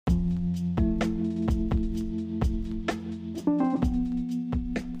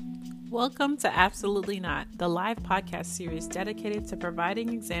Welcome to Absolutely Not, the live podcast series dedicated to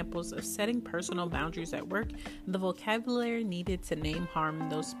providing examples of setting personal boundaries at work and the vocabulary needed to name harm in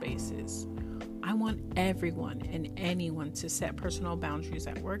those spaces. I want everyone and anyone to set personal boundaries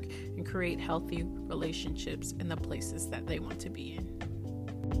at work and create healthy relationships in the places that they want to be in.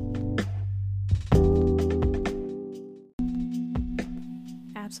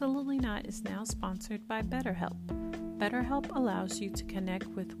 Absolutely Not is now sponsored by BetterHelp. BetterHelp allows you to connect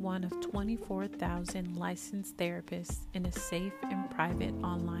with one of 24,000 licensed therapists in a safe and private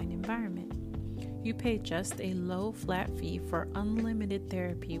online environment. You pay just a low flat fee for unlimited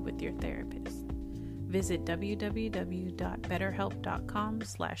therapy with your therapist. Visit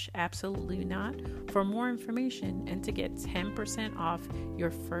www.betterhelp.com/absolutelynot for more information and to get 10% off your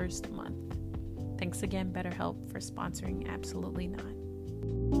first month. Thanks again, BetterHelp, for sponsoring Absolutely Not.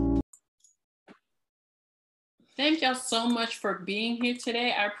 Thank y'all so much for being here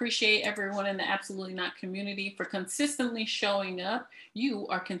today. I appreciate everyone in the Absolutely Not community for consistently showing up. You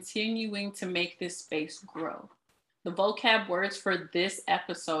are continuing to make this space grow. The vocab words for this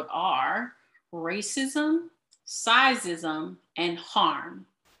episode are racism, sizeism, and harm.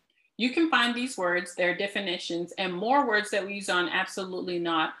 You can find these words, their definitions, and more words that we use on Absolutely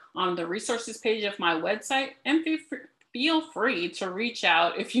Not on the resources page of my website, and feel free to reach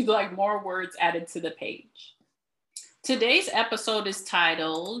out if you'd like more words added to the page. Today's episode is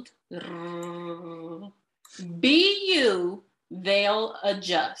titled, Be You, They'll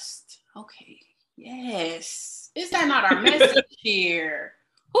Adjust. Okay, yes. Is that not our message here?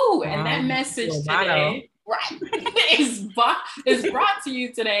 Ooh, and that message today, right, is brought to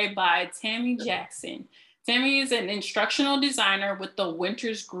you today by Tammy Jackson. Tammy is an instructional designer with the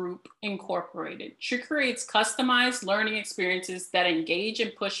Winters Group Incorporated. She creates customized learning experiences that engage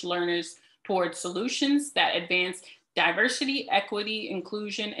and push learners towards solutions that advance diversity, equity,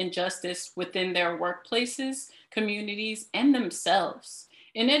 inclusion, and justice within their workplaces, communities, and themselves.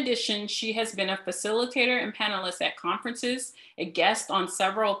 In addition, she has been a facilitator and panelist at conferences, a guest on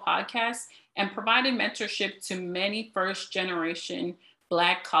several podcasts, and provided mentorship to many first-generation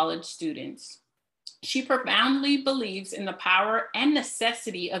Black college students. She profoundly believes in the power and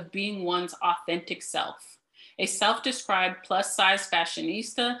necessity of being one's authentic self. A self-described plus-size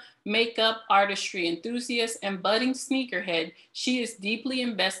fashionista, makeup, artistry enthusiast, and budding sneakerhead, she is deeply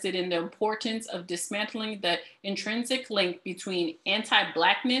invested in the importance of dismantling the intrinsic link between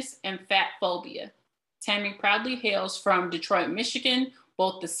anti-Blackness and fat phobia. Tammy proudly hails from Detroit, Michigan,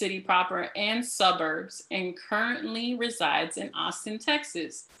 both the city proper and suburbs, and currently resides in Austin,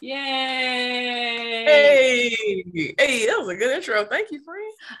 Texas. Yay! Hey, that was a good intro. Thank you,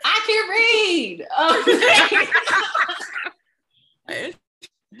 friend. I can read.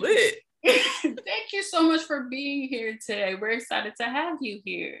 Lit. Thank you so much for being here today. We're excited to have you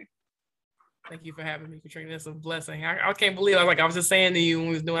here. Thank you for having me, Katrina. It's a blessing. I can't believe I was just saying to you when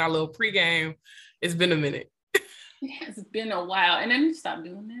we was doing our little pregame, it's been a minute. It's been a while, and I need to stop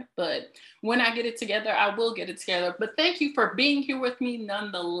doing that. But when I get it together, I will get it together. But thank you for being here with me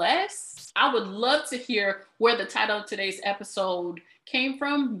nonetheless. I would love to hear where the title of today's episode came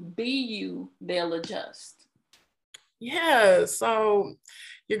from. Be You, They'll Adjust. Yeah, so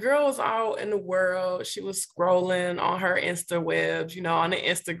your girl was out in the world. She was scrolling on her Instawebs, on the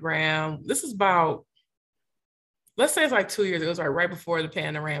Instagram. This is about, let's say it's like 2 years. It was right before the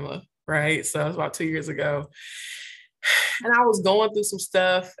panorama, right? So it was about 2 years ago. And I was going through some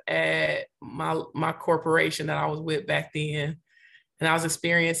stuff at my corporation that I was with back then. And I was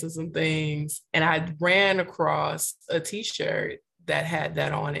experiencing some things. And I ran across a t-shirt that had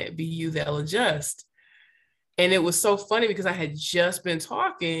that on it, Be You, They'll Adjust. And it was so funny because I had just been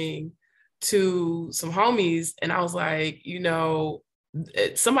talking to some homies and I was like,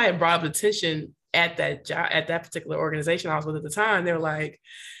 somebody had brought up attention at that job, at that particular organization I was with at the time. They were like,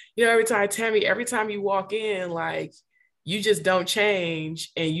 every time you walk in, like, you just don't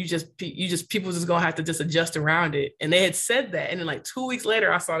change and people just gonna have to just adjust around it. And they had said that. And then like 2 weeks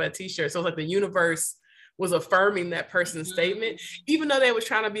later, I saw that t-shirt. So it was like the universe was affirming that person's statement, even though they was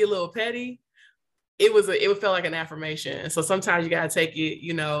trying to be a little petty. It felt like an affirmation. So sometimes you gotta take it,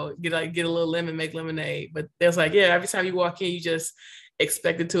 get a little lemon, make lemonade. But there's like, yeah, every time you walk in, you just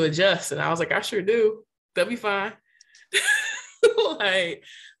expect it to adjust. And I was like, I sure do. They'll be fine.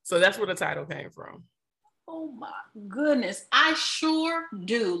 So that's where the title came from. Oh my goodness, I sure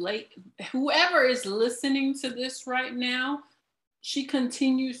do. Like, whoever is listening to this right now, she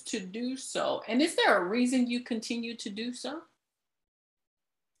continues to do so. And is there a reason you continue to do so?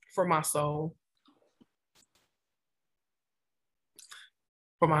 For my soul.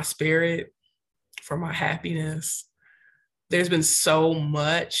 For my spirit. For my happiness. There's been so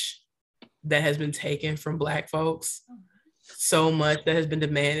much that has been taken from Black folks, so much that has been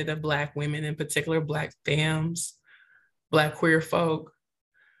demanded of Black women, in particular Black femmes, Black queer folk,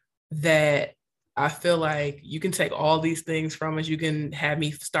 that I feel like you can take all these things from us. You can have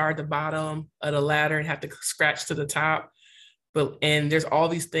me start at the bottom of the ladder and have to scratch to the top. And there's all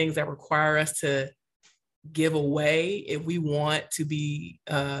these things that require us to give away if we want to be,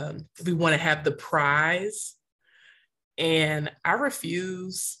 if we want to have the prize. And I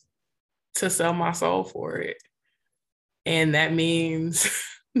refuse to sell my soul for it. And that means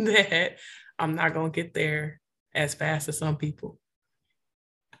that I'm not going to get there as fast as some people,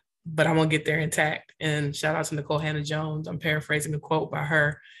 but I'm going to get there intact. And shout out to Nikole Hannah-Jones. I'm paraphrasing a quote by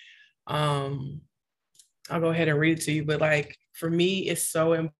her. I'll go ahead and read it to you. But like, for me, it's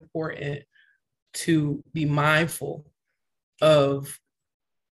so important to be mindful of,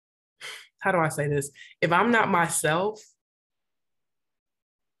 how do I say this? If I'm not myself,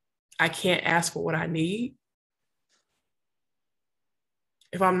 I can't ask for what I need.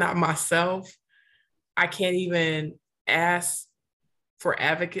 If I'm not myself, I can't even ask for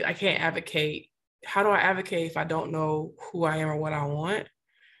advocate. I can't advocate. How do I advocate if I don't know who I am or what I want?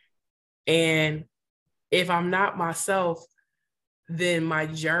 And if I'm not myself, then my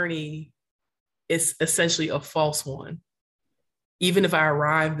journey is essentially a false one, even if I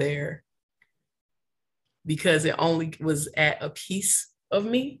arrive there, because it only was at a piece of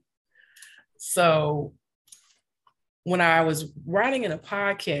me. So when I was writing in a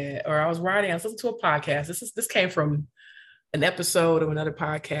podcast, or I was listening to a podcast, this came from an episode of another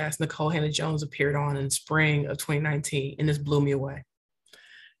podcast Nikole Hannah-Jones appeared on in spring of 2019, and this blew me away.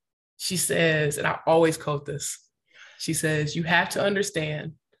 She says, and I always quote this, she says, "You have to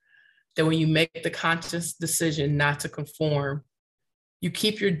understand that when you make the conscious decision not to conform, you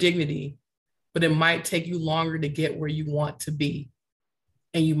keep your dignity, but it might take you longer to get where you want to be.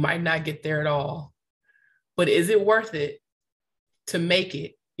 And you might not get there at all. But is it worth it to make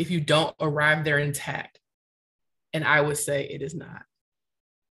it if you don't arrive there intact?" And I would say it is not.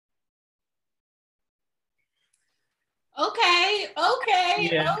 Okay.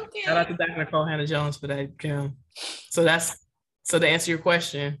 Yeah. Shout out to Dr. Nikole Hannah-Jones for that. So to answer your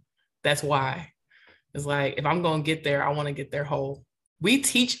question, that's why. It's like, if I'm going to get there, I want to get there whole. We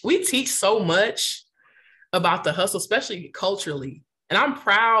teach so much about the hustle, especially culturally. And I'm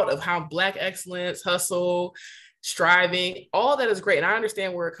proud of how Black excellence, hustle, striving, all that is great. And I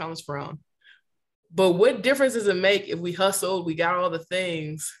understand where it comes from. But what difference does it make if we hustled, we got all the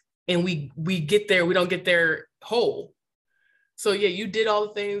things, and we get there, we don't get there whole? So yeah, you did all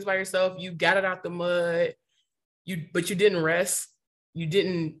the things by yourself. You got it out the mud. But you didn't rest. You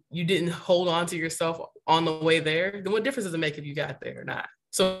didn't hold on to yourself on the way there. Then what difference does it make if you got there or not?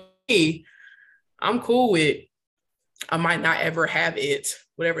 So me, I'm cool with, I might not ever have it,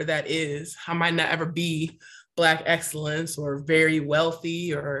 whatever that is. I might not ever be Black excellence or very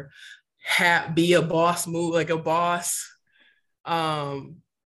wealthy or be a boss, move like a boss. But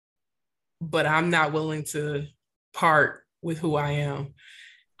I'm not willing to part with who I am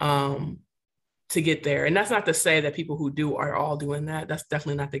to get there. And that's not to say that people who do are all doing that. That's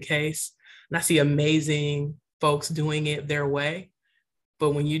definitely not the case. And I see amazing folks doing it their way. But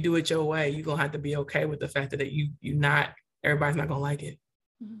when you do it your way, you're going to have to be okay with the fact that everybody's not going to like it.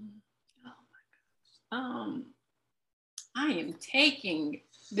 Oh my gosh. I am taking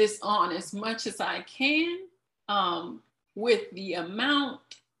this on as much as I can, with the amount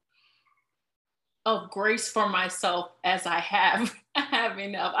of grace for myself as I have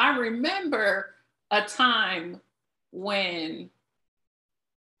enough. I remember a time when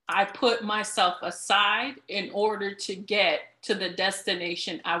I put myself aside in order to get to the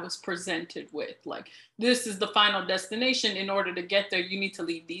destination I was presented with. Like, this is the final destination. In order to get there, you need to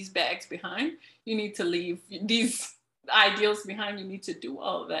leave these bags behind. You need to leave these ideals behind. You need to do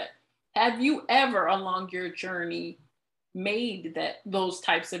all of that. Have you ever along your journey made those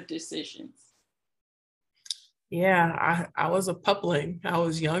types of decisions? Yeah, I was a pupling. I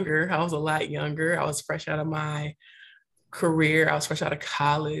was younger. I was a lot younger. I was fresh out of my career. I was fresh out of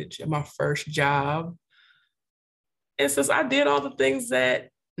college and my first job. And since I did all the things that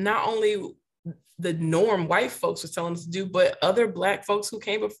not only the norm white folks were telling us to do, but other Black folks who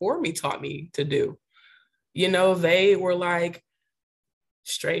came before me taught me to do. You know, they were like,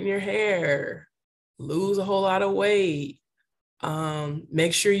 straighten your hair, lose a whole lot of weight,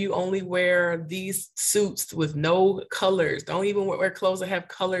 make sure you only wear these suits with no colors. Don't even wear clothes that have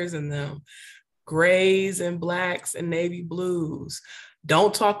colors in them. Grays and blacks and navy blues.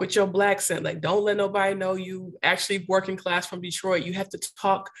 Don't talk with your Black accent. Like, don't let nobody know you actually working class from Detroit. You have to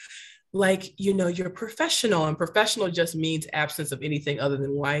talk like, you're professional. And professional just means absence of anything other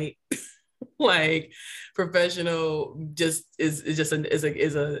than white. Like professional just is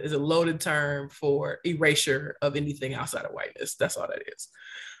a loaded term for erasure of anything outside of whiteness. That's all that is.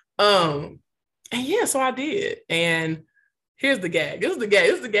 And yeah, so I did. And here's the gag. This is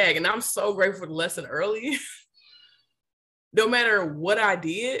the gag. And I'm so grateful for the lesson early. No matter what I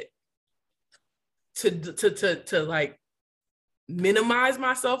did to like minimize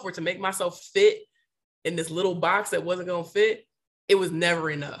myself or to make myself fit in this little box that wasn't gonna fit, it was never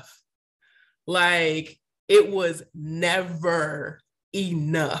enough. Like it was never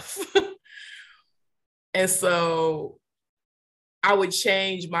enough. And so I would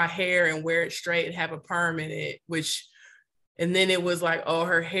change my hair and wear it straight and have a perm in it, and then it was like, oh,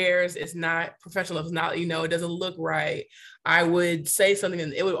 her hair is not professional. It's not, it doesn't look right. I would say something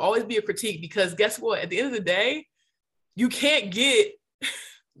and it would always be a critique because guess what? At the end of the day, you can't get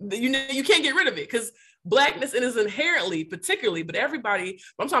rid of it because Blackness is inherently, particularly, but everybody,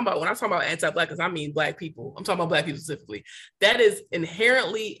 when I'm talking about anti-Blackness, I mean Black people. I'm talking about Black people specifically. That is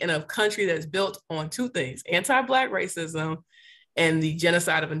inherently in a country that's built on two things: anti-Black racism and the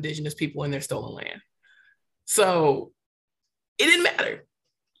genocide of indigenous people in their stolen land. So it didn't matter.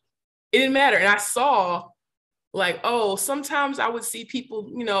 It didn't matter. And I saw like, oh, sometimes I would see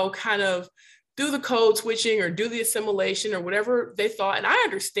people, kind of do the code switching or do the assimilation or whatever they thought. And I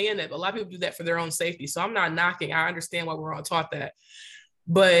understand that, but a lot of people do that for their own safety. So I'm not knocking. I understand why we're all taught that.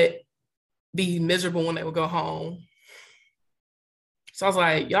 But be miserable when they would go home. So I was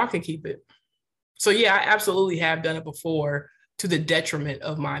like, y'all can keep it. So yeah, I absolutely have done it before to the detriment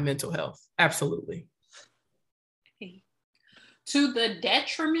of my mental health. Absolutely. To the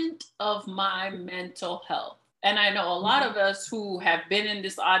detriment of my mental health. And I know a lot of us who have been in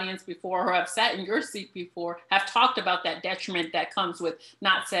this audience before or have sat in your seat before have talked about that detriment that comes with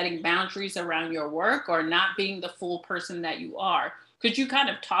not setting boundaries around your work or not being the full person that you are. Could you kind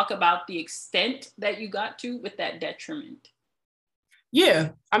of talk about the extent that you got to with that detriment? Yeah.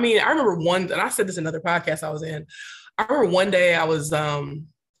 I mean, I remember and I said this in another podcast I was in. I remember one day I was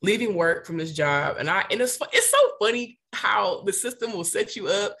leaving work from this job and it's so funny how the system will set you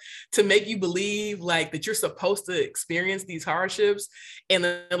up to make you believe like that you're supposed to experience these hardships, and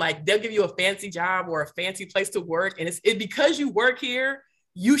then like they'll give you a fancy job or a fancy place to work, and it's because you work here,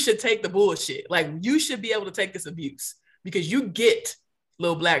 you should take the bullshit. Like you should be able to take this abuse because you get,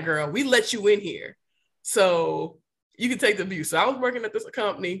 little Black girl, we let you in here, so you can take the abuse. So I was working at this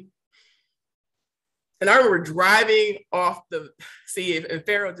company. And I remember driving off and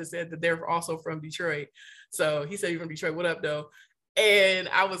Pharaoh just said that they're also from Detroit. So he said, you're from Detroit, what up though? And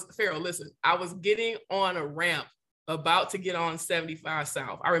Pharaoh, listen, I was getting on a ramp about to get on 75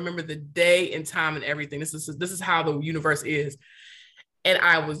 South. I remember the day and time and everything. This is how the universe is. And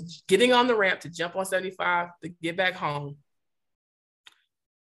I was getting on the ramp to jump on 75 to get back home.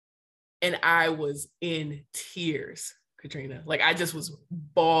 And I was in tears, Katrina. Like I just was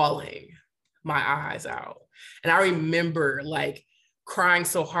bawling my eyes out. And I remember like crying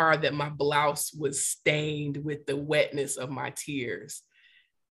so hard that my blouse was stained with the wetness of my tears.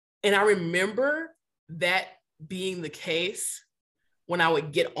 And I remember that being the case when I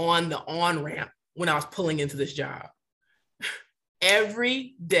would get on the on-ramp when I was pulling into this job.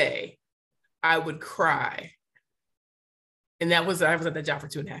 Every day I would cry. And I was at that job for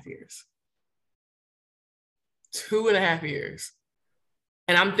 2.5 years. 2.5 years.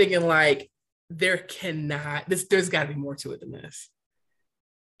 And I'm thinking like, there's got to be more to it than this.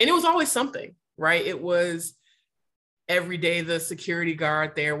 And it was always something, right? It was every day the security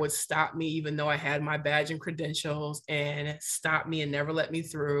guard there would stop me, even though I had my badge and credentials, and stop me and never let me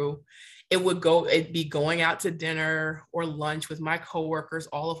through. It'd be going out to dinner or lunch with my coworkers,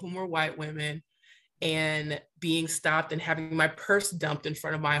 all of whom were white women, and being stopped and having my purse dumped in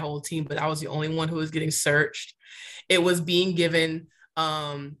front of my whole team, but I was the only one who was getting searched. It was being given,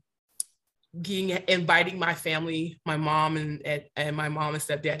 inviting my family, my mom and my mom and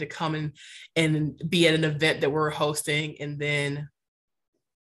stepdad to come and be at an event that we're hosting, and then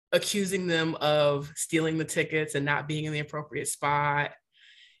accusing them of stealing the tickets and not being in the appropriate spot.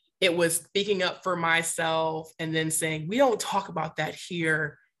 It was speaking up for myself and then saying, we don't talk about that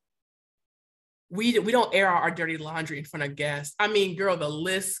here. We don't air our dirty laundry in front of guests. I mean, girl,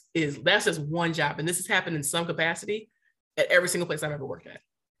 that's just one job. And this has happened in some capacity at every single place I've ever worked at,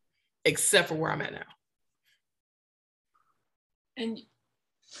 except for where I'm at now. And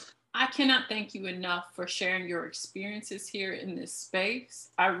I cannot thank you enough for sharing your experiences here in this space.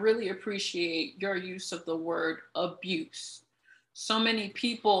 I really appreciate your use of the word abuse. So many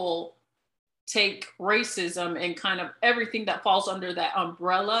people take racism and kind of everything that falls under that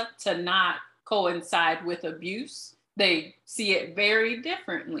umbrella to not coincide with abuse. They see it very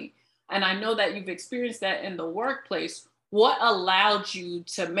differently. and I know that you've experienced that in the workplace, what allowed you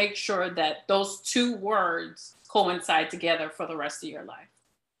to make sure that those two words coincide together for the rest of your life?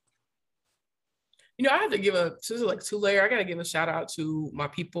 You know, I have to give two layer. I got to give a shout out to my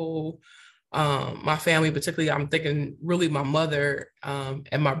people, my family, particularly. I'm thinking really my mother and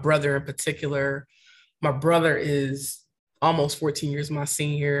my brother in particular. My brother is almost 14 years my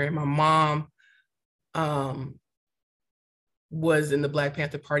senior, and my mom was in the Black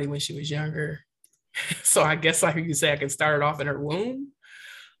Panther Party when she was younger. So I guess like you could say I can start it off in her womb.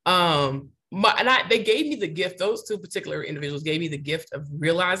 They gave me the gift, those two particular individuals gave me the gift of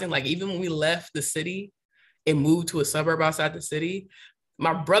realizing, like, even when we left the city and moved to a suburb outside the city,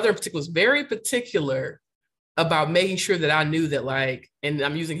 my brother in particular was very particular about making sure that I knew that, like, and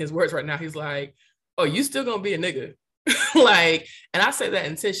I'm using his words right now, he's like, oh, you still gonna be a nigga. Like, and I say that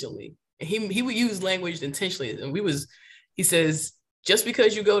intentionally. And he would use language intentionally. And he says, just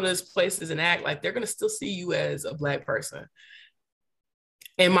because you go to those places and act like, they're gonna still see you as a Black person.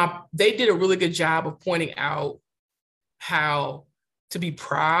 And they did a really good job of pointing out how to be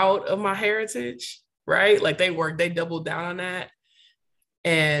proud of my heritage, right? Like they doubled down on that.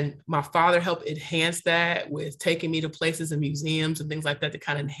 And my father helped enhance that with taking me to places and museums and things like that to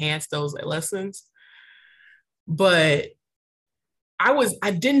kind of enhance those lessons. But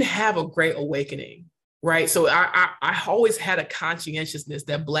I didn't have a great awakening, right? So I always had a conscientiousness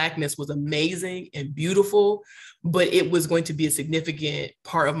that Blackness was amazing and beautiful, but it was going to be a significant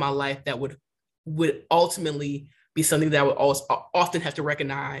part of my life that would ultimately be something that I would often have to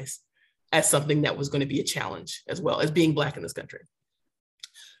recognize as something that was going to be a challenge, as well as being Black in this country.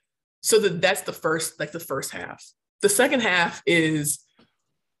 So that's the first half. The second half is,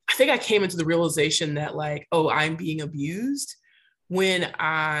 I think I came into the realization that, like, oh, I'm being abused when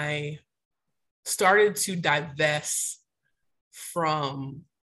I started to divest from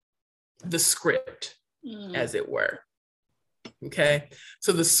the script, as it were. Okay.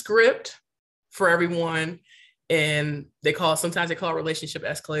 So the script for everyone, and sometimes they call it relationship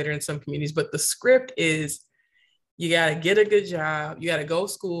escalator in some communities, but the script is, you got to get a good job. You got to go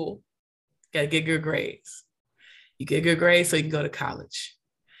to school. You got to get good grades. You get good grades so you can go to college.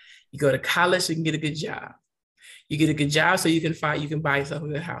 You go to college so you can get a good job. You get a good job so you can buy yourself a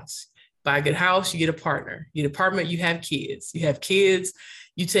good house. Buy a good house, you get a partner. You get an apartment, you have kids. You have kids,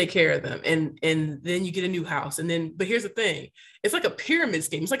 you take care of them. And then you get a new house. But here's the thing. It's like a pyramid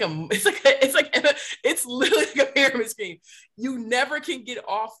scheme. It's literally like a pyramid scheme. You never can get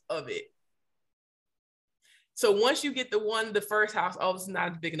off of it. So once you get the first house, oh, it's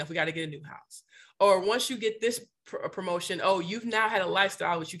not big enough. We got to get a new house. Or once you get this promotion, oh, you've now had a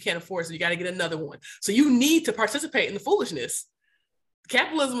lifestyle which you can't afford, so you got to get another one. So you need to participate in the foolishness.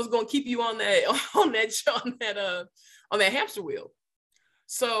 Capitalism is going to keep you on that hamster wheel.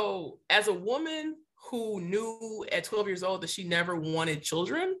 So as a woman who knew at 12 years old that she never wanted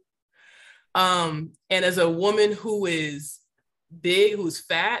children, and as a woman who is big, who's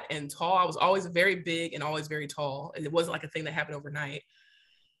fat and tall, I was always very big and always very tall, and it wasn't like a thing that happened overnight.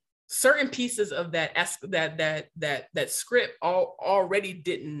 Certain pieces of that script I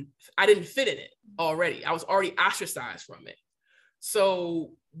didn't fit in it already. I was already ostracized from it.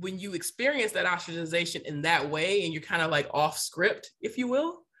 So when you experience that ostracization in that way, and you're kind of like off script, if you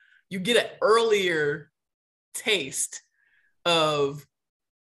will, you get an earlier taste of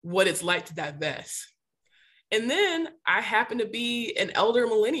what it's like to divest. And then I happen to be an elder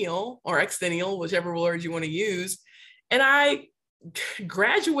millennial or extennial, whichever word you want to use. And I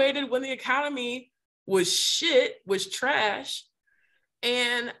graduated when the economy was trash.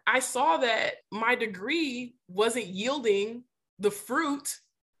 And I saw that my degree wasn't yielding the fruit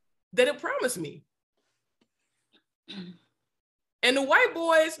that it promised me. And the white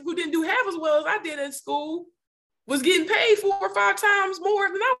boys who didn't do half as well as I did in school was getting paid 4 or 5 times more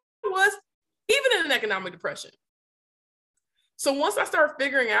than I was, even in an economic depression. So once I started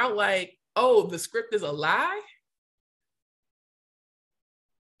figuring out, like, oh, the script is a lie,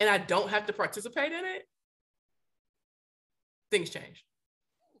 and I don't have to participate in it, things change.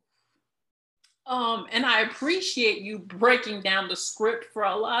 And I appreciate you breaking down the script for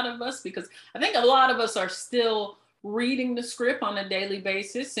a lot of us, because I think a lot of us are still reading the script on a daily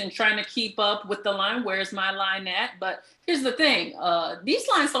basis and trying to keep up with the line. Where's my line at? But here's the thing. These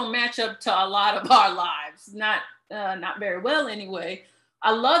lines don't match up to a lot of our lives. Not very well anyway.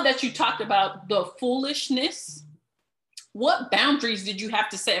 I love that you talked about the foolishness. What boundaries did you have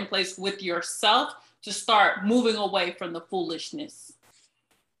to set in place with yourself to start moving away from the foolishness?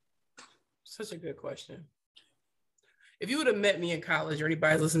 Such a good question. If you would have met me in college, or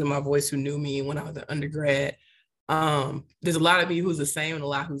anybody listening to my voice who knew me when I was an undergrad, There's a lot of me who's the same and a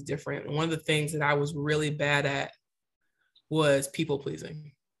lot who's different. And one of the things that I was really bad at was people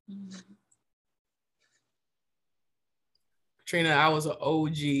pleasing. Mm-hmm. Trina, I was an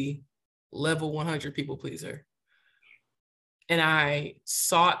OG level 100 people pleaser. And I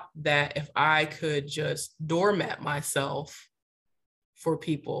sought that if I could just doormat myself for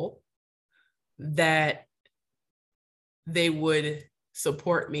people, that they would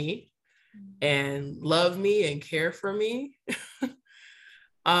support me and love me and care for me.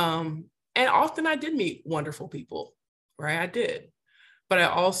 And often I did meet wonderful people, right? I did. But I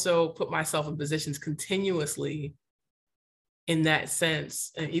also put myself in positions continuously in that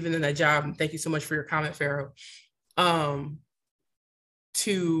sense, and even in that job, and thank you so much for your comment, Pharaoh,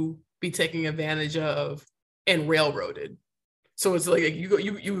 to be taken advantage of and railroaded. So it's like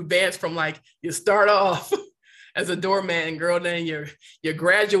you advance from, like, you start off as a doorman and girl, then you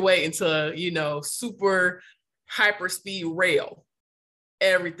graduate into, you know, super hyper speed rail.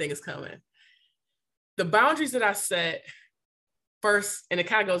 Everything is coming. The boundaries that I set first, and it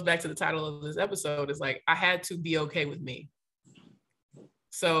kind of goes back to the title of this episode, is like, I had to be okay with me.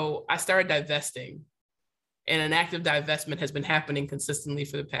 So I started divesting, and an active divestment has been happening consistently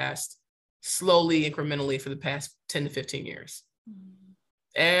for the past, slowly, incrementally, for the past 10 to 15 years. Mm-hmm.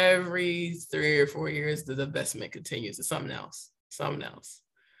 Every 3 or 4 years, the divestment continues to something else.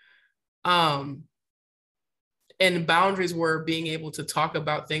 And boundaries were being able to talk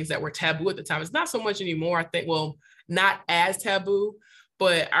about things that were taboo at the time. It's not so much anymore, I think, well, not as taboo,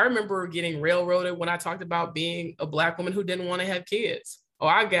 but I remember getting railroaded when I talked about being a Black woman who didn't want to have kids. Oh,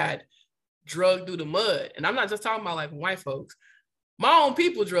 I got drugged through the mud. And I'm not just talking about like white folks. My own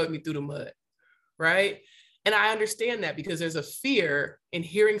people drugged me through the mud, right? And I understand that because there's a fear in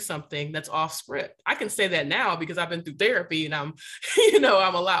hearing something that's off script. I can say that now because I've been through therapy and I'm, you know,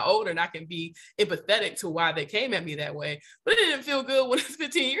 I'm a lot older and I can be empathetic to why they came at me that way. But it didn't feel good when it's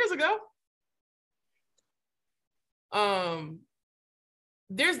 15 years ago.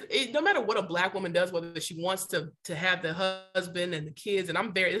 No matter what a Black woman does, whether she wants to have the husband and the kids,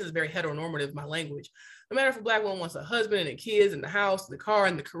 and this is very heteronormative, my language. No matter if a Black woman wants a husband and the kids and the house, the car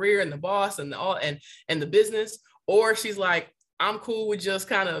and the career and the boss and the business, or she's like, I'm cool with just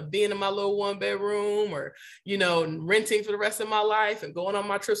kind of being in my little 1-bedroom, or, you know, renting for the rest of my life and going on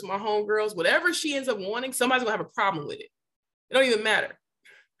my trips with my homegirls, whatever she ends up wanting, somebody's gonna have a problem with it. It don't even matter.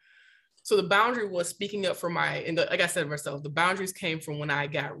 So the boundary was speaking up for like I said myself, the boundaries came from when I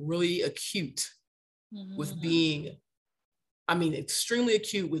got really acute with being, extremely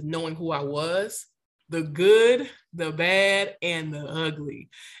acute with knowing who I was, the good, the bad, and the ugly.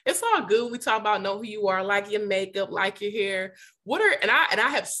 It's all good. We talk about know who you are, like your makeup, like your hair. And I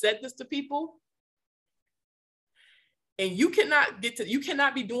have said this to people, and you cannot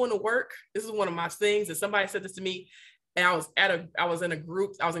be doing the work. This is one of my things, and somebody said this to me. And I was in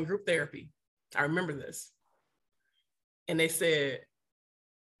group therapy. I remember this. And they said,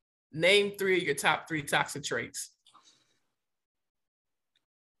 name 3 of your top 3 toxic traits.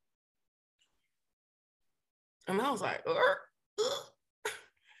 And I was like,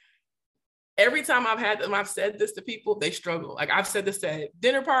 Every time I've said this to people, they struggle. Like, I've said this at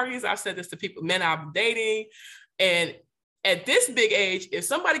dinner parties. I've said this to people, men I'm dating. And at this big age, if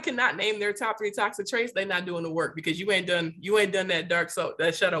somebody cannot name their top 3 toxic traits, they're not doing the work, because you ain't done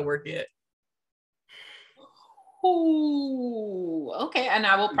that shadow work yet. Ooh, okay. And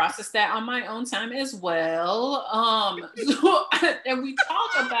I will process that on my own time as well. And we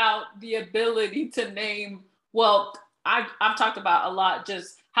talk about the ability to name, well, I've talked about a lot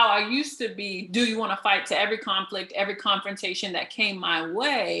just how I used to be, do you want to fight to every conflict, every confrontation that came my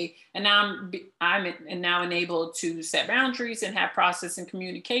way. And now I'm now enabled to set boundaries and have process and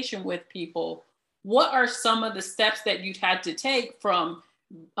communication with people. What are some of the steps that you've had to take from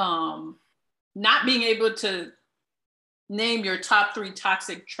not being able to name your top 3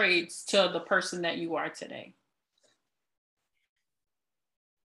 toxic traits to the person that you are today?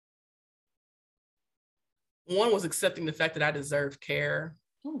 One was accepting the fact that I deserved care,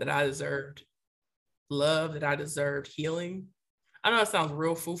 that I deserved love, that I deserved healing. I know it sounds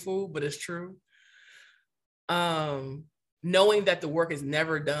real foo-foo, but it's true. Knowing that the work is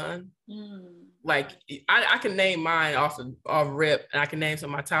never done. Like, I can name mine off rip, and I can name some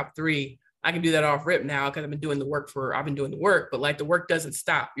of my top 3. I can do that off rip now because I've been doing the work, but like, the work doesn't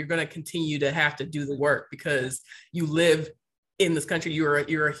stop. You're going to continue to have to do the work because you live in this country.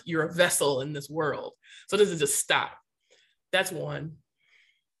 You're a vessel in this world. So it doesn't just stop. That's one.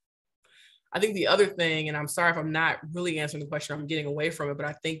 I think the other thing, and I'm sorry if I'm not really answering the question, I'm getting away from it, but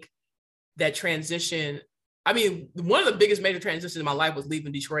I think that transition I mean, one of the biggest major transitions in my life was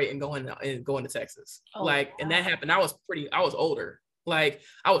leaving Detroit and going to Texas. Wow. And that happened. I was older. Like,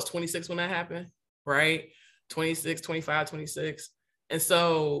 I was 26 when that happened, right? 26, 25, 26. And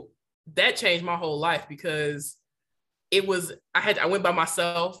so that changed my whole life because I went by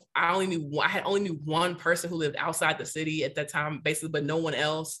myself. I only knew one person who lived outside the city at that time, basically, but no one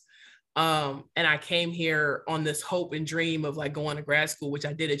else. And I came here on this hope and dream of like going to grad school, which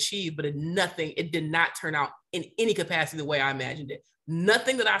I did achieve, but it did not turn out in any capacity the way I imagined it.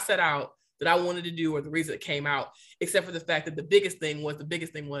 Nothing that I set out that I wanted to do or the reason it came out, except for the fact that the biggest thing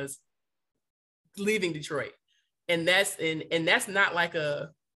was leaving Detroit. And that's not like a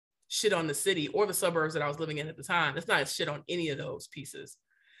shit on the city or the suburbs that I was living in at the time. That's not a shit on any of those pieces.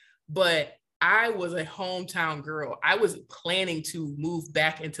 But I was a hometown girl. I was planning to move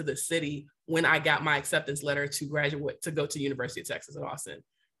back into the city when I got my acceptance letter to go to University of Texas at Austin.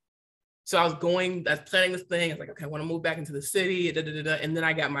 So I was planning this thing. I was like, okay, I want to move back into the city, and then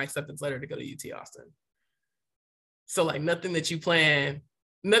I got my acceptance letter to go to UT Austin. So like nothing that you plan,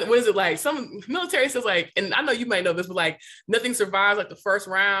 what is it like? Some military says like, and I know you might know this, but like nothing survives like the first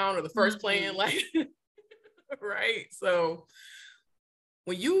round or the first plan, like, right? So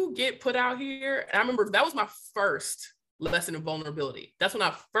when you get put out here, and I remember that was my first lesson in vulnerability. That's when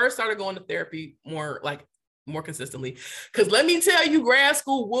I first started going to therapy more consistently. Because let me tell you, grad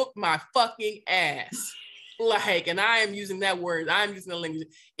school whooped my fucking ass. Like, and I am using that word. I'm using the language.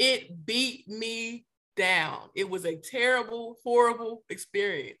 It beat me down. It was a terrible, horrible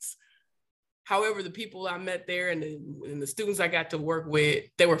experience. However, the people I met there and the students I got to work with,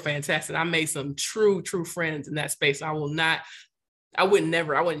 they were fantastic. I made some true friends in that space. I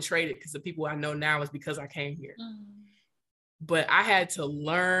wouldn't trade it because the people I know now is because I came here. But I had to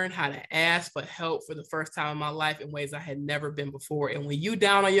learn how to ask for help for the first time in my life in ways I had never been before. And when you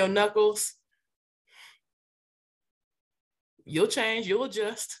down on your knuckles, you'll change, you'll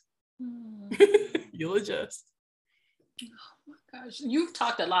adjust. You'll adjust. Oh my gosh. You've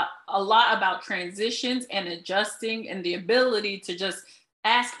talked a lot about transitions and adjusting and the ability to just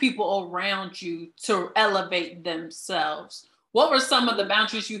ask people around you to elevate themselves. What were some of the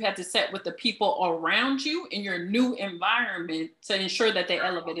boundaries you had to set with the people around you in your new environment to ensure that they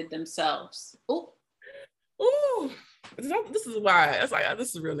elevated themselves? Ooh, this is why. That's like,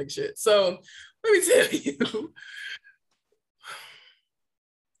 this is real nigga shit. So let me tell you,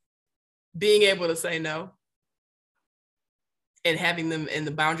 being able to say no and having them and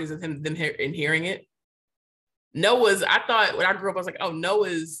the boundaries of them hearing it. No I thought when I grew up, I was like, oh, no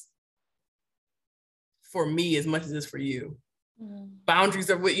is for me as much as it's for you. Boundaries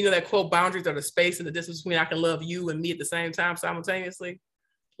are what, that quote, boundaries are the space and the distance between I can love you and me at the same time simultaneously.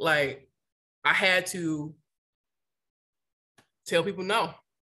 Like, I had to tell people no.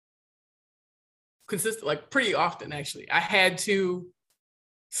 Consistent, like pretty often actually. I had to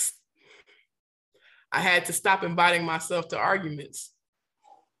stop inviting myself to arguments.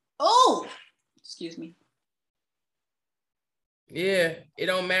 Oh, excuse me. Yeah, it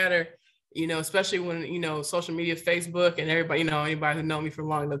don't matter. Especially when, social media, Facebook, and everybody, anybody who know me for a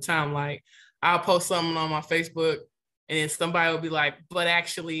long enough time, like, I'll post something on my Facebook and then somebody will be like, but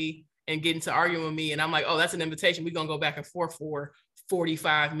actually, and get into arguing with me. And I'm like, oh, that's an invitation. We're going to go back and forth for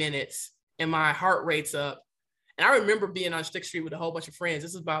 45 minutes. And my heart rate's up. And I remember being on 6th Street with a whole bunch of friends.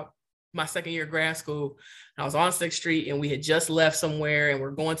 This is about my second year of grad school. I was on 6th Street and we had just left somewhere and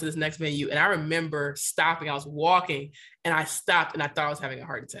we're going to this next venue. And I remember stopping. I was walking and I stopped and I thought I was having a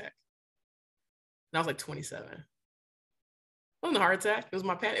heart attack. And I was like 27. It wasn't a heart attack. It was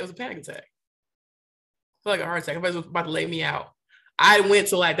a panic attack. It felt like a heart attack. Everybody was about to lay me out. I went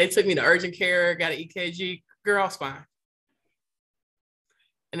to they took me to urgent care, got an EKG. Girl, I was fine.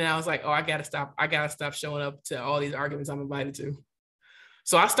 And then I was like, oh, I gotta stop showing up to all these arguments I'm invited to.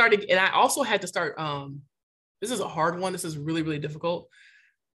 So I started, and I also had to start, this is a hard one. This is really, really difficult.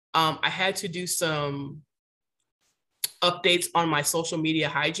 I had to do some updates on my social media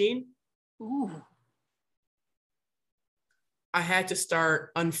hygiene. Ooh. I had to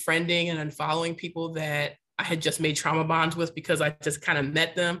start unfriending and unfollowing people that I had just made trauma bonds with because I just kind of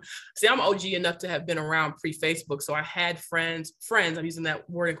met them. See, I'm OG enough to have been around pre-Facebook. So I had friends, I'm using that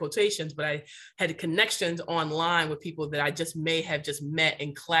word in quotations, but I had connections online with people that I may have just met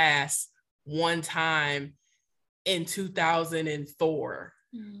in class one time in 2004,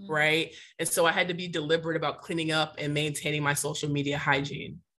 right? And so I had to be deliberate about cleaning up and maintaining my social media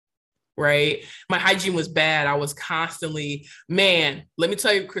hygiene. Right. My hygiene was bad. I was constantly, man, let me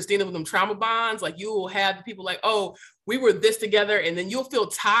tell you, Christina, with them trauma bonds, like you will have people like, oh, we were this together. And then you'll feel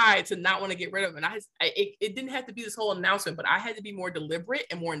tied to not want to get rid of it. And it didn't have to be this whole announcement, but I had to be more deliberate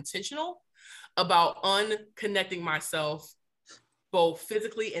and more intentional about unconnecting myself both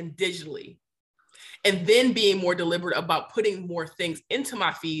physically and digitally, and then being more deliberate about putting more things into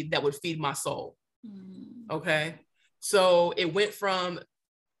my feed that would feed my soul. Okay. So it went from,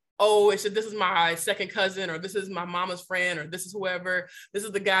 oh, this is my second cousin, or this is my mama's friend, or this is whoever, this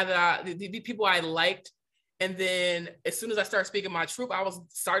is the guy that the people I liked. And then as soon as I started speaking my truth, I was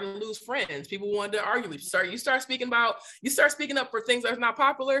starting to lose friends. People wanted to argue. You start speaking up for things that's not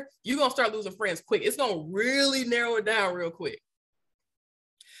popular, you're going to start losing friends quick. It's going to really narrow it down real quick.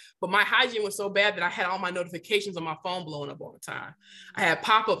 But my hygiene was so bad that I had all my notifications on my phone blowing up all the time. I had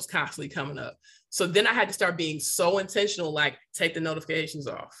pop-ups constantly coming up. So then I had to start being so intentional, like take the notifications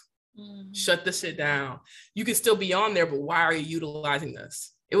off, shut the shit down. You can still be on there, but why are you utilizing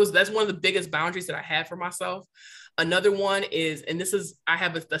this? That's one of the biggest boundaries that I had for myself. Another one is, and this is, I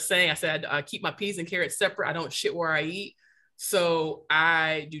have a saying, I said, I keep my peas and carrots separate. I don't shit where I eat. So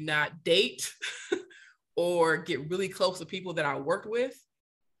I do not date or get really close to people that I worked with.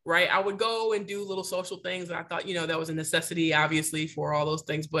 Right. I would go and do little social things. And I thought, that was a necessity, obviously, for all those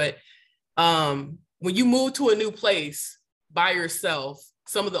things. But when you move to a new place by yourself,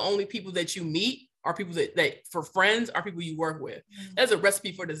 some of the only people that you meet are people that for friends are people you work with. That's a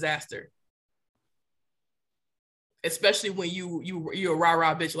recipe for disaster. Especially when you're a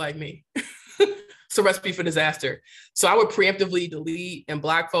rah-rah bitch like me. It's a recipe for disaster. So I would preemptively delete and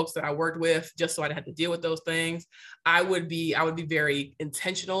block folks that I worked with just so I didn't have to deal with those things. I would be very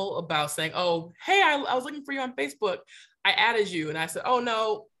intentional about saying, oh, hey, I was looking for you on Facebook. I added you. And I said, oh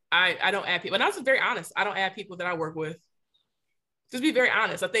no, I don't add people. And I was very honest. I don't add people that I work with. Just be very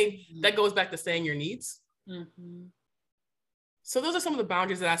honest. I think that goes back to saying your needs. Mm-hmm. So those are some of the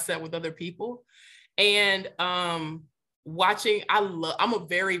boundaries that I set with other people. And I'm a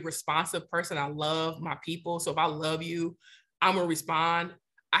very responsive person. I love my people. So if I love you, I'm gonna respond.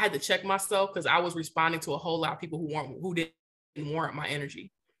 I had to check myself because I was responding to a whole lot of people who didn't warrant my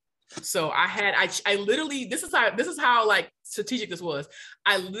energy. So I literally, this is how like strategic this was.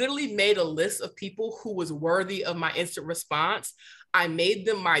 I literally made a list of people who was worthy of my instant response. I made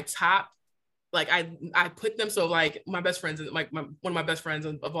them my top, like I put them, so like my best friends, like one of my best friends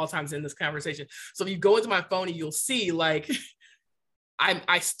of all times in this conversation. So if you go into my phone and you'll see like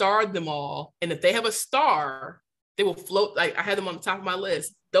I starred them all, and if they have a star, they will float. Like I had them on the top of my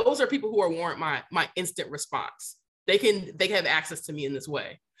list. Those are people who warrant my instant response. They can have access to me in this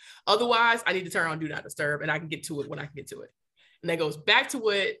way. Otherwise, I need to turn on Do Not Disturb, and I can get to it when I can get to it. And that goes back to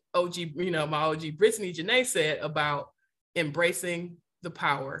what my OG Brittany Janae said about embracing the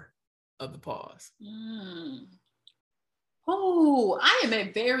power of the pause. Oh, I am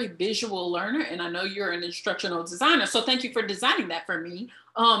a very visual learner, and I know you're an instructional designer, so thank you for designing that for me.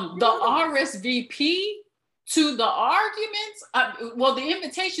 The RSVP to the arguments, the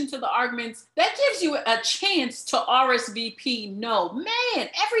invitation to the arguments, that gives you a chance to RSVP. No, man,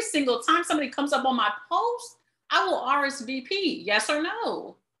 every single time somebody comes up on my post, I will RSVP, yes or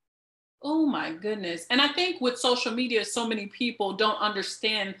no. Oh my goodness. And I think with social media, so many people don't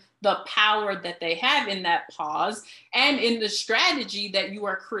understand the power that they have in that pause and in the strategy that you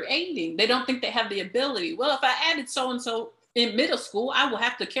are creating. They don't think they have the ability. Well, if I added so-and-so in middle school, I will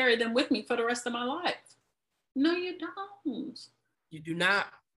have to carry them with me for the rest of my life. No, you don't. You do not.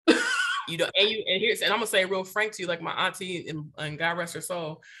 You don't. And I'm gonna say real frank to you, like my auntie and God rest her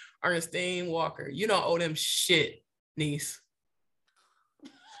soul, Ernestine Walker. You don't owe them shit, niece.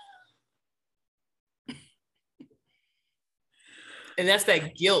 And that's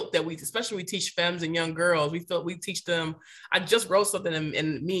that guilt that especially we teach femmes and young girls. We teach them. I just wrote something,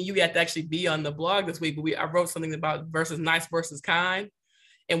 and me and you got to actually be on the blog this week. But I wrote something about nice versus kind.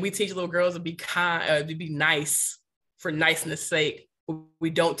 And we teach little girls to be kind, to be nice for niceness sake. But we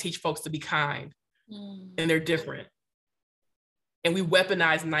don't teach folks to be kind, and they're different. And we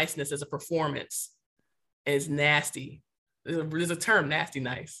weaponize niceness as a performance, and it's nasty. There's a term, nasty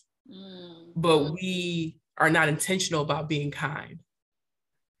nice, but we are not intentional about being kind.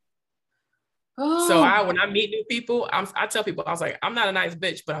 Oh. So when I meet new people, I tell people, I was like, I'm not a nice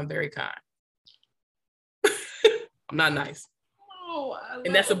bitch, but I'm very kind. I'm not nice.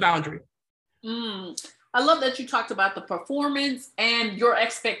 And that's a boundary. I love that you talked about the performance and your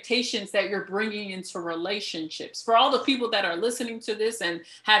expectations that you're bringing into relationships. For all the people that are listening to this and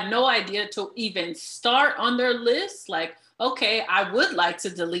have no idea to even start on their list, like, okay, I would like to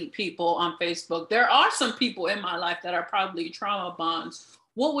delete people on Facebook. There are some people in my life that are probably trauma bonds.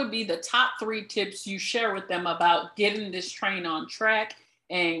 What would be the top 3 tips you share with them about getting this train on track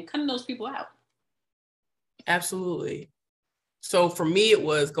and cutting those people out? Absolutely. So for me, it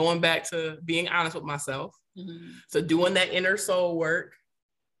was going back to being honest with myself. So doing that inner soul work,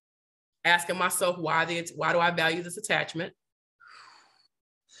 asking myself why do I value this attachment?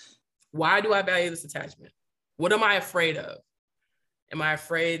 Why do I value this attachment? What am I afraid of? Am I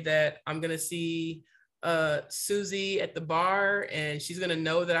afraid that I'm going to see Susie at the bar and she's going to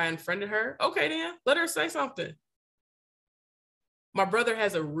know that I unfriended her? Okay, then let her say something. My brother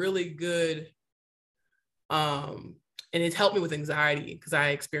has a really good, and it's helped me with anxiety because I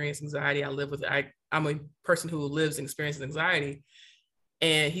experience anxiety. I'm a person who lives and experiences anxiety.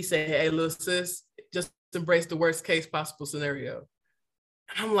 And he said, hey, little sis, just embrace the worst case possible scenario.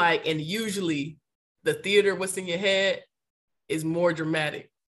 I'm like, and usually the theater, what's in your head is more dramatic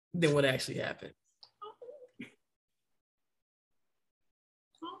than what actually happened.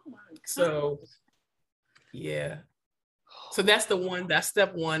 Oh my God. So, yeah. So that's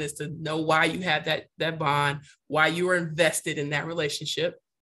step one, is to know why you have that bond, why you are invested in that relationship,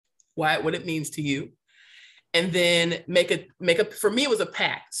 what it means to you. And then make a, for me, it was a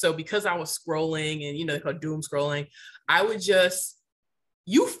pact. So because I was scrolling and, they call doom scrolling, I would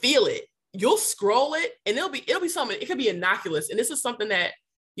you feel it, you'll scroll it and it'll be something, it could be innocuous. And this is something that,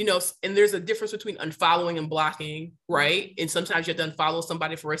 and there's a difference between unfollowing and blocking, right? And sometimes you have to unfollow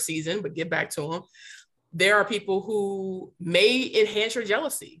somebody for a season, but get back to them. There are people who may enhance your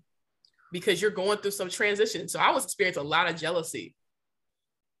jealousy because you're going through some transition. So I was experiencing a lot of jealousy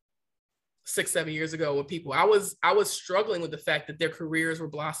 6-7 years ago with people. I was struggling with the fact that their careers were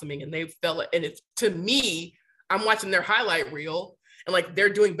blossoming and they felt, and it's, to me, I'm watching their highlight reel and like they're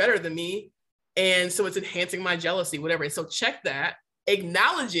doing better than me. And so it's enhancing my jealousy, whatever. And so check that,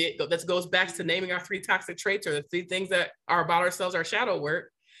 acknowledge it. That goes back to naming our 3 toxic traits, or the 3 things that are about ourselves, our shadow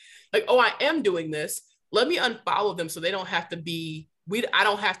work. Like, oh, I am doing this. Let me unfollow them so they don't have to be, I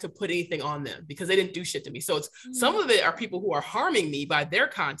don't have to put anything on them because they didn't do shit to me. So it's some of it are people who are harming me by their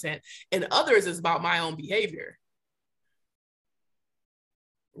content, and others is about my own behavior.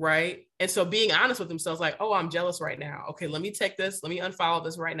 Right. And so being honest with themselves, like, oh, I'm jealous right now. Okay, let me take this, let me unfollow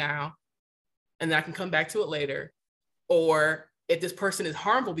this right now, and then I can come back to it later. Or if this person is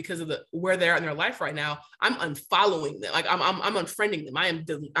harmful because of where they're at in their life right now, I'm unfollowing them. Like I'm unfriending them.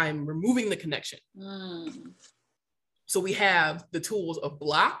 I'm removing the connection. So we have the tools of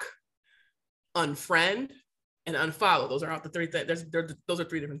block, unfriend, and unfollow. Those are the 3 things. Those are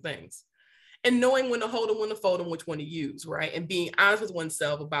 3 different things. And knowing when to hold them, when to fold them, which one to use, right? And being honest with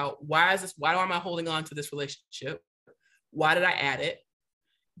oneself about why am I holding on to this relationship? Why did I add it?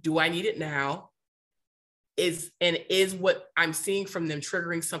 Do I need it now? Is what I'm seeing from them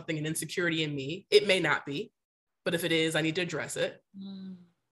triggering something, an insecurity in me? It may not be, but if it is, I need to address it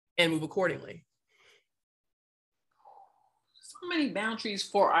and move accordingly. So many boundaries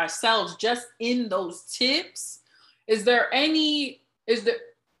for ourselves just in those tips.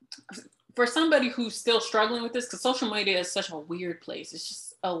 For somebody who's still struggling with this, because social media is such a weird place. It's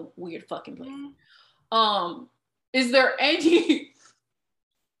just a weird fucking place. Is there any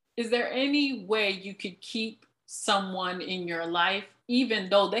way you could keep someone in your life, even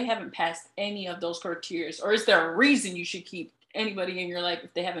though they haven't passed any of those criteria? Or is there a reason you should keep anybody in your life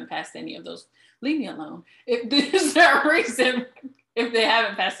if they haven't passed any of those? Leave me alone. Is there a reason if they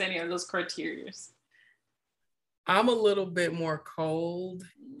haven't passed any of those criteria? I'm a little bit more cold.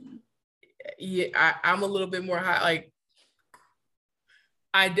 Yeah, I'm a little bit more high. Like,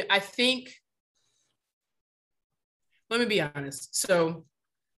 I think, let me be honest. So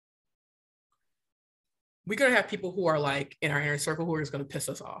we're going to have people who are like in our inner circle who are just going to piss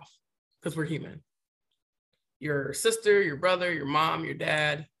us off because we're human. Your sister, your brother, your mom, your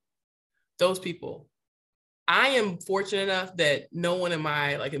dad, those people. I am fortunate enough that no one in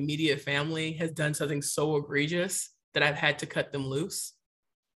my like immediate family has done something so egregious that I've had to cut them loose.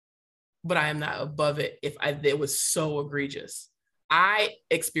 But I am not above it if it was so egregious. I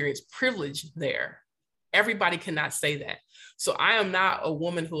experienced privilege there. Everybody cannot say that. So I am not a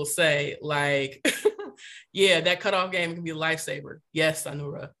woman who will say like, yeah, that cutoff game can be a lifesaver. Yes,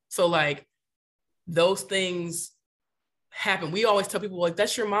 Anura. So like those things happen. We always tell people like,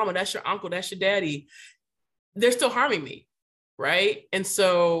 that's your mama, that's your uncle, that's your daddy. They're still harming me, right? And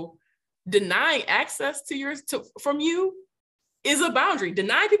so denying access from you is a boundary.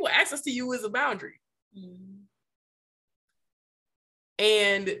 Denying people access to you is a boundary.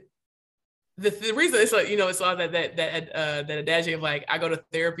 And the reason it's like, it's all that adage of like, I go to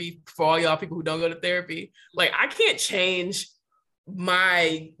therapy for all y'all people who don't go to therapy. Like, I can't change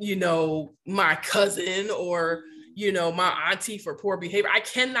my, my cousin or, my auntie for poor behavior. I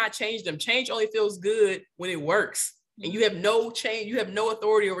cannot change them. Change only feels good when it works. And you have no change. You have no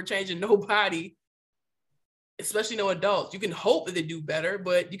authority over changing nobody, especially no adults. You can hope that they do better,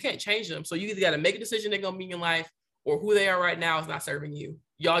 but you can't change them. So you either got to make a decision they're going to be in your life, or who they are right now is not serving you.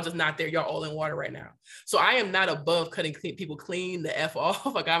 Y'all just not there. Y'all all in water right now. So I am not above cutting people clean the F off.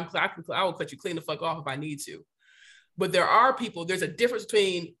 Like I will cut you clean the fuck off if I need to. But there are people, there's a difference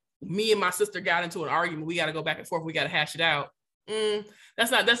between me and my sister got into an argument. We got to go back and forth. We got to hash it out.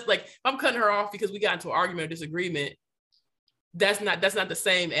 That's like, if I'm cutting her off because we got into an argument or disagreement, that's not the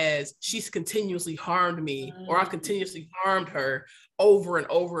same as she's continuously harmed me or I've continuously harmed her over and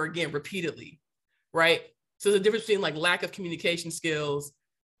over again, repeatedly, right? So there's a difference between like lack of communication skills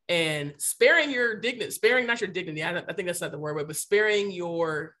and sparing your dignity, not your dignity, I think that's not the word, but sparing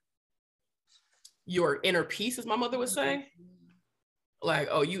your inner peace, as my mother would say. Like,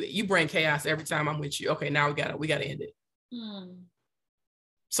 oh, you bring chaos every time I'm with you. Okay, now we gotta end it.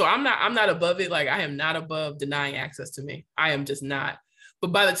 So I'm not above it. Like I am not above denying access to me. I am just not.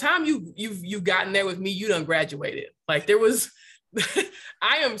 But by the time you've gotten there with me, you done graduated. Like there was,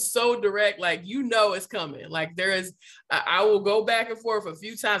 I am so direct. Like it's coming. Like I will go back and forth a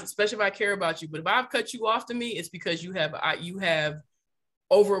few times, especially if I care about you. But if I've cut you off to me, it's because you have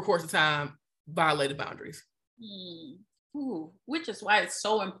over a course of time violated boundaries. Ooh, which is why it's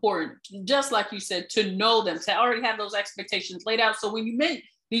so important, just like you said, to know them, to already have those expectations laid out. So when you meet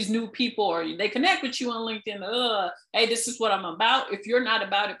these new people or they connect with you on LinkedIn, hey, this is what I'm about. If you're not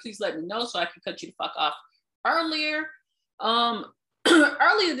about it, please let me know so I can cut you the fuck off earlier.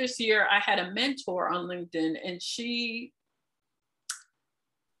 Earlier this year, I had a mentor on LinkedIn, and she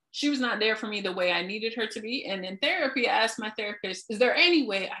was not there for me the way I needed her to be. And in therapy, I asked my therapist, is there any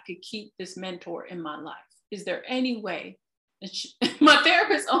way I could keep this mentor in my life? Is there any way? And my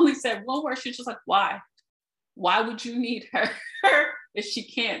therapist only said one word. She was just like, why? Why would you need her if she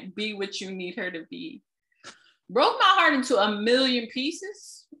can't be what you need her to be? Broke my heart into a million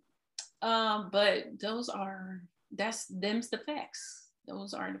pieces. But them's the facts.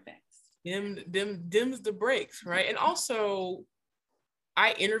 Those are the facts. Them's the breaks, right? And also,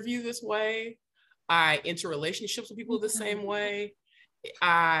 I interview this way. I enter relationships with people the same way.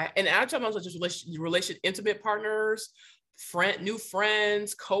 And I'm talking about just intimate partners, new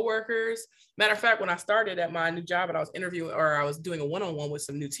friends, coworkers. Matter of fact, when I started at my new job and I was interviewing, or I was doing a one-on-one with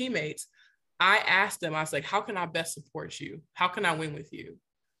some new teammates, I asked them, I was like, how can I best support you? How can I win with you?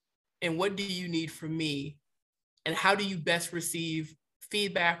 And what do you need from me? And how do you best receive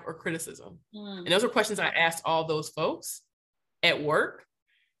feedback or criticism? And those are questions I asked all those folks at work,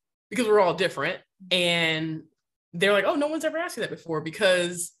 because we're all different. And they're like, oh, no one's ever asked you that before,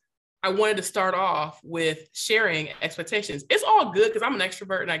 because I wanted to start off with sharing expectations. It's all good because I'm an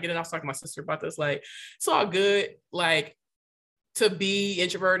extrovert and I get it. I was talking to my sister about this. Like, it's all good, like, to be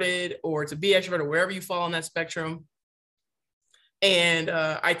introverted or to be extroverted, wherever you fall on that spectrum. And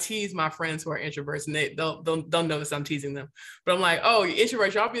I tease my friends who are introverts, and they'll notice I'm teasing them. But I'm like, oh, you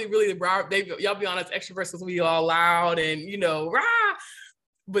introverts, y'all be really y'all be honest, extroverts because we all loud and rah.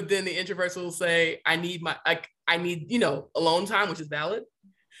 But then the introverts will say, I need alone time, which is valid.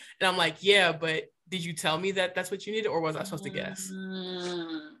 And I'm like, yeah, but did you tell me that that's what you needed, or was I supposed to guess?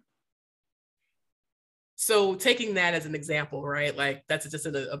 So taking that as an example, right? Like that's just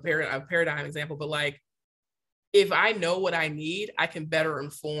a paradigm example, but like, if I know what I need, I can better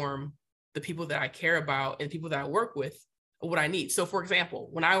inform the people that I care about and people that I work with what I need. So for example,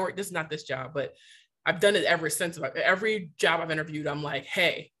 when I work, this is not this job, but I've done it ever since. Every job I've interviewed, I'm like,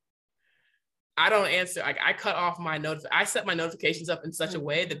 hey, I don't answer. Like I cut off I set my notifications up in such a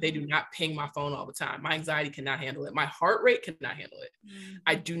way that they do not ping my phone all the time. My anxiety cannot handle it. My heart rate cannot handle it.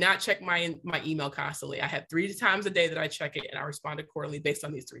 I do not check my email constantly. I have 3 times a day that I check it, and I respond accordingly based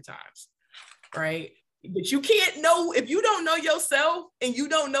on these 3 times, right? But you can't know, if you don't know yourself and you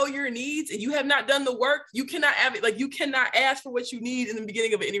don't know your needs and you have not done the work, you cannot have it. Like you cannot ask for what you need in the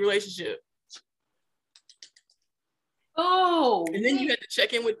beginning of any relationship. Oh, and then you have to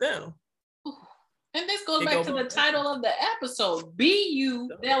check in with them. And this goes back to the title of the episode. Be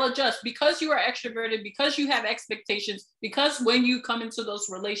you, they'll adjust. Because you are extroverted, because you have expectations, because when you come into those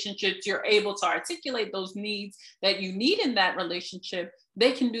relationships, you're able to articulate those needs that you need in that relationship.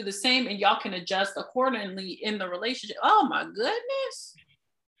 They can do the same, and y'all can adjust accordingly in the relationship. Oh my goodness.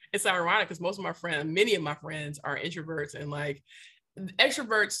 It's ironic because many of my friends are introverts, and like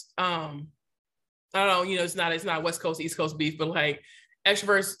extroverts, I don't know, it's not West Coast, East Coast beef, but like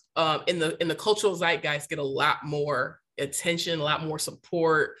extroverts in the cultural zeitgeist get a lot more attention, a lot more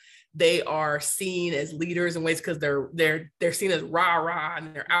support. They are seen as leaders in ways because they're seen as rah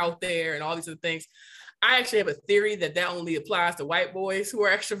and they're out there and all these other things. I actually have a theory that only applies to white boys who are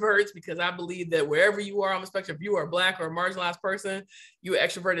extroverts, because I believe that wherever you are on the spectrum, if you are Black or a marginalized person, you're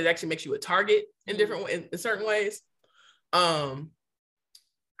extroverted, actually makes you a target in different in certain ways.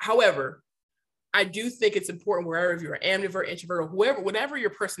 However, I do think it's important wherever you're an ambivert, introvert, or whatever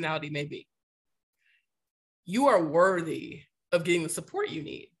your personality may be, you are worthy of getting the support you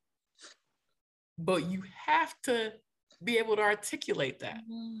need. But you have to be able to articulate that.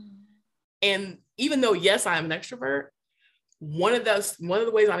 And even though, yes, I'm an extrovert, one of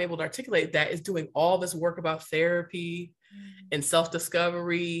the ways I'm able to articulate that is doing all this work about therapy and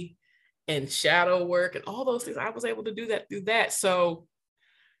self-discovery and shadow work and all those things. I was able to do that through that. So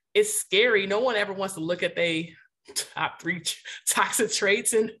it's scary. No one ever wants to look at their top 3 toxic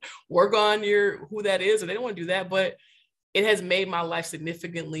traits and work on who that is, or they don't want to do that. But it has made my life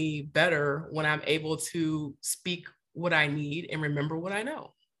significantly better when I'm able to speak what I need and remember what I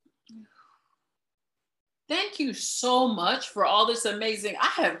know. Thank you so much for all this amazing. I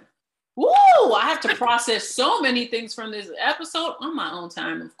have to process so many things from this episode on my own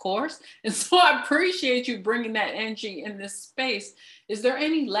time, of course. And so I appreciate you bringing that energy in this space. Is there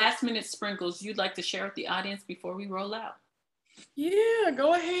any last minute sprinkles you'd like to share with the audience before we roll out? Yeah,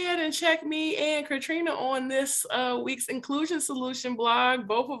 go ahead and check me and Katrina on this week's Inclusion Solution blog.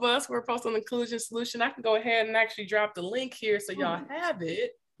 Both of us were posting Inclusion Solution. I can go ahead and actually drop the link here so y'all have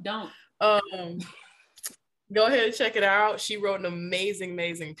it. Don't. Go ahead and check it out. She wrote an amazing,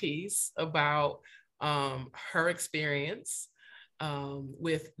 amazing piece about her experience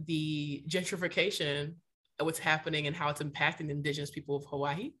with the gentrification, what's happening and how it's impacting the Indigenous people of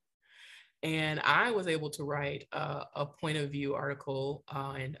Hawaii. And I was able to write a point of view article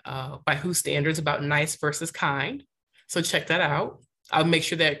by Whose Standards about nice versus kind. So check that out. I'll make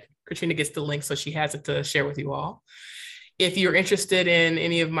sure that Katrina gets the link so she has it to share with you all. If you're interested in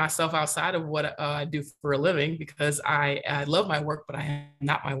any of myself outside of what I do for a living, because I love my work, but I am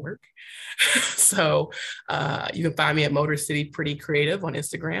not my work. So you can find me at Motor City Pretty Creative on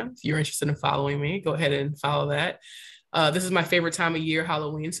Instagram. If you're interested in following me, go ahead and follow that. This is my favorite time of year,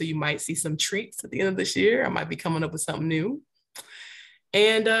 Halloween. So you might see some treats at the end of this year. I might be coming up with something new.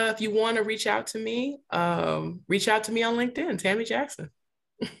 And if you want to reach out to me on LinkedIn, Tammy Jackson.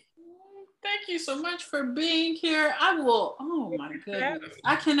 Thank you so much for being here. Oh my goodness.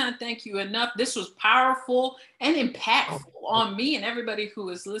 I cannot thank you enough. This was powerful and impactful on me and everybody who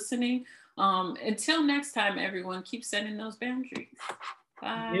is listening. Until next time, everyone, keep setting those boundaries.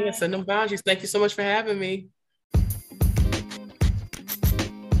 Bye. Yeah, set them boundaries. Thank you so much for having me.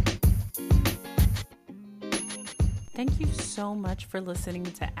 Thank you so much for listening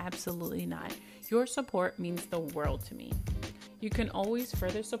to Absolutely Not. Your support means the world to me. You can always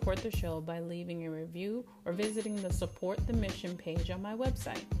further support the show by leaving a review or visiting the Support the Mission page on my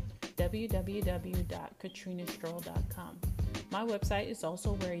website, www.katrinastroll.com. My website is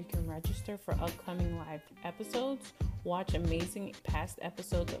also where you can register for upcoming live episodes, watch amazing past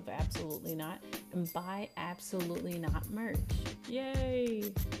episodes of Absolutely Not, and buy Absolutely Not merch.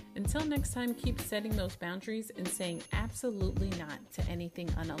 Yay! Until next time, keep setting those boundaries and saying absolutely not to anything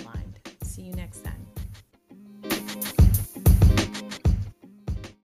unaligned. See you next time.